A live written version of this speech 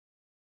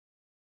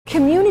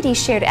Community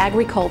shared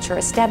agriculture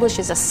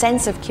establishes a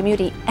sense of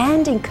community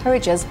and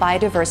encourages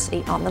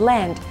biodiversity on the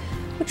land,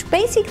 which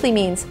basically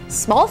means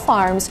small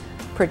farms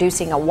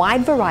producing a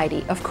wide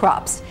variety of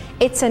crops.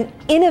 It's an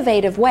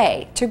innovative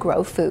way to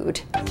grow food.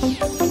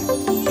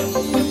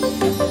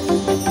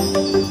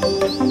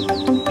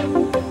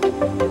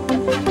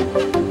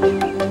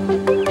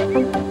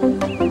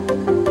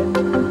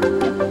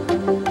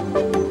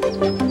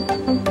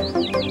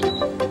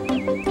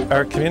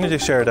 Our community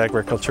shared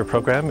agriculture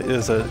program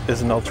is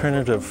an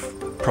alternative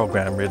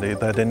program really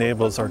that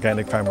enables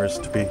organic farmers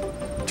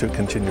to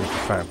continue to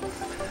farm.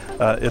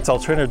 It's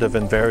alternative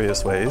in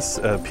various ways.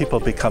 People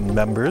become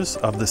members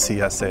of the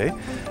CSA,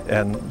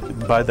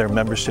 and by their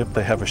membership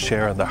they have a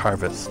share in the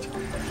harvest.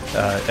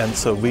 And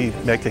so we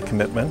make a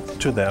commitment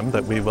to them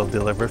that we will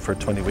deliver for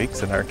 20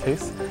 weeks in our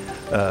case,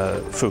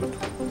 food.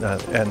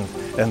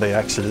 And they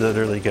actually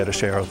literally get a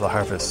share of the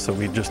harvest. So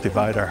we just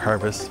divide our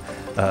harvest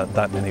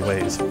that many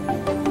ways.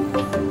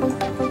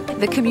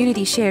 The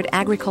community shared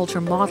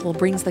agriculture model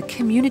brings the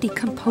community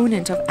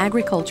component of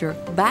agriculture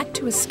back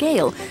to a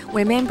scale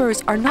where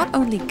members are not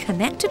only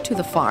connected to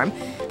the farm,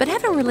 but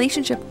have a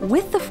relationship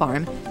with the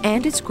farm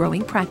and its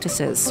growing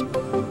practices.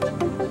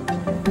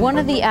 One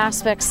of the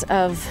aspects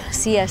of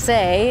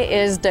CSA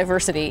is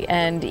diversity,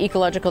 and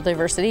ecological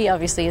diversity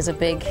obviously is a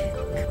big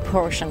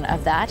portion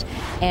of that.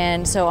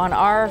 And so on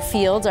our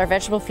fields, our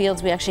vegetable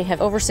fields, we actually have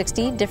over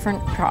 60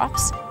 different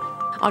crops.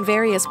 On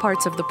various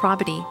parts of the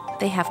property,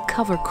 they have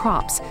cover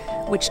crops,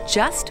 which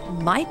just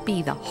might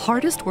be the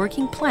hardest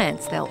working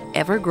plants they'll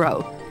ever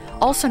grow.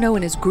 Also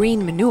known as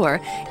green manure,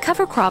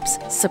 cover crops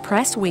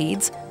suppress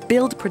weeds,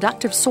 build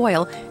productive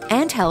soil,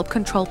 and help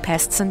control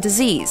pests and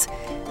disease.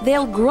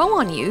 They'll grow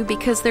on you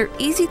because they're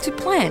easy to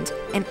plant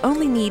and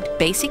only need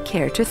basic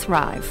care to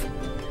thrive.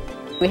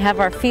 We have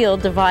our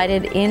field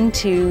divided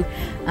into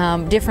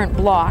different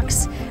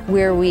blocks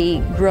where we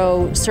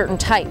grow certain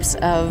types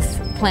of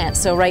plants.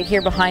 So right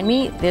here behind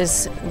me,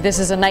 this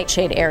is a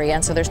nightshade area,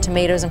 and so there's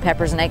tomatoes and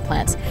peppers and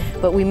eggplants.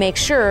 But we make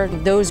sure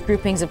those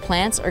groupings of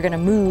plants are going to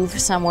move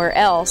somewhere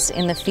else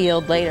in the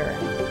field later.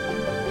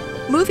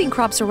 Moving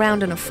crops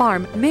around on a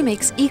farm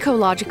mimics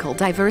ecological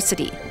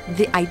diversity.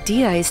 The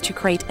idea is to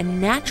create a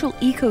natural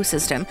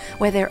ecosystem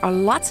where there are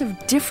lots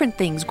of different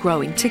things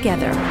growing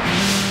together.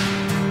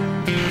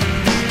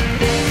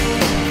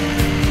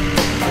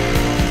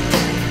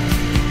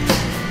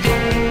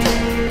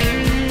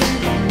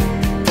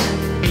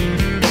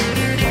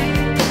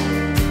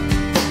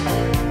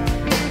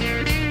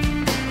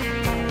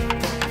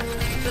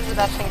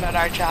 The best thing about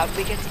our job,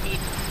 we get to eat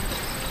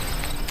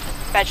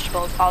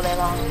vegetables all day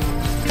long.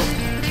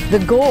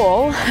 The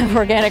goal of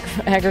organic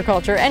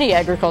agriculture, any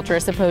agriculture I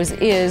suppose,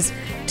 is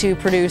to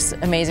produce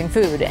amazing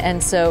food.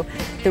 And so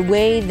the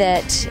way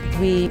that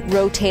we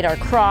rotate our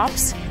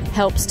crops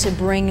helps to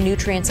bring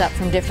nutrients up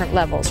from different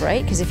levels,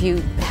 right? Because if you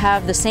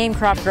have the same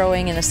crop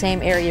growing in the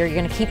same area, you're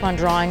going to keep on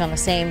drawing on the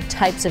same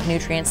types of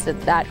nutrients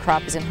that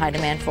crop is in high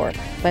demand for.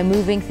 By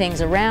moving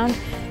things around,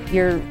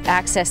 you're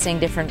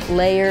accessing different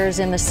layers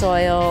in the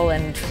soil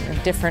and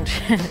different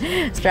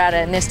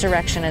strata in this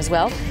direction as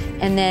well.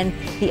 And then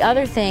the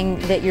other thing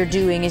that you're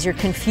doing is you're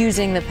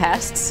confusing the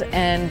pests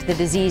and the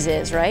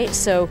diseases, right?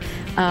 So,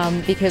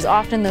 because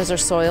often those are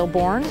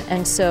soil-borne,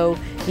 and so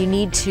you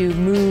need to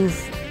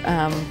move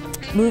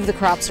the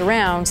crops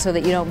around so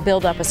that you don't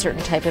build up a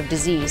certain type of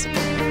disease.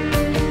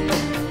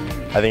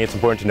 I think it's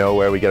important to know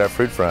where we get our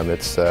food from.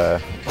 It's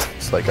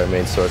like our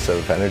main source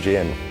of energy,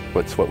 and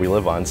it's what we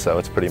live on, so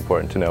it's pretty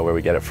important to know where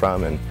we get it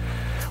from and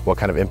what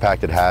kind of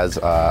impact it has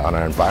on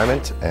our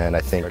environment. And I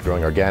think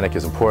growing organic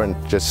is important,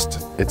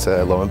 it's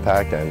low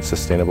impact and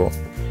sustainable.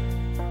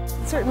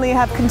 Certainly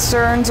have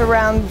concerns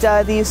around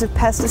the use of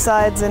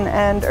pesticides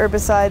and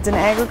herbicides in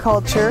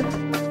agriculture.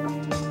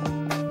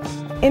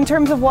 In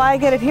terms of why I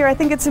get it here, I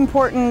think it's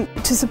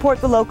important to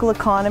support the local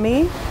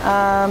economy,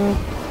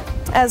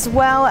 as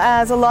well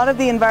as a lot of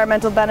the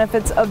environmental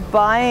benefits of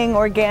buying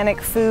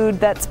organic food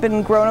that's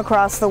been grown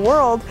across the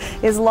world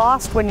is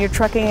lost when you're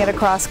trucking it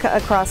across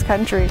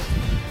country.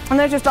 And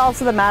there's just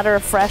also the matter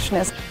of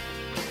freshness.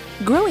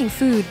 Growing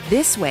food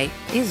this way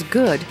is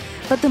good,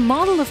 but the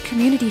model of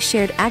community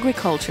shared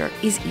agriculture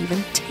is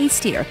even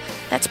tastier.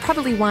 That's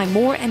probably why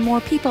more and more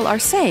people are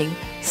saying,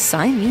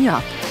 "Sign me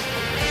up."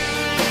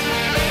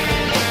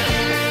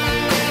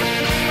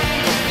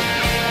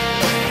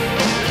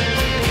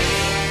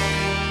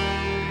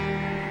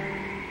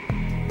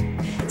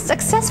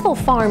 Successful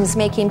farms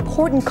make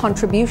important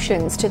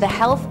contributions to the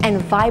health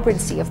and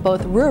vibrancy of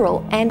both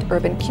rural and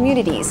urban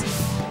communities.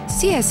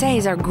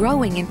 CSAs are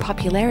growing in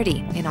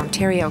popularity. In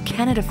Ontario,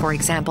 Canada, for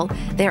example,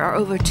 there are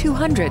over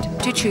 200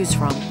 to choose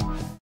from.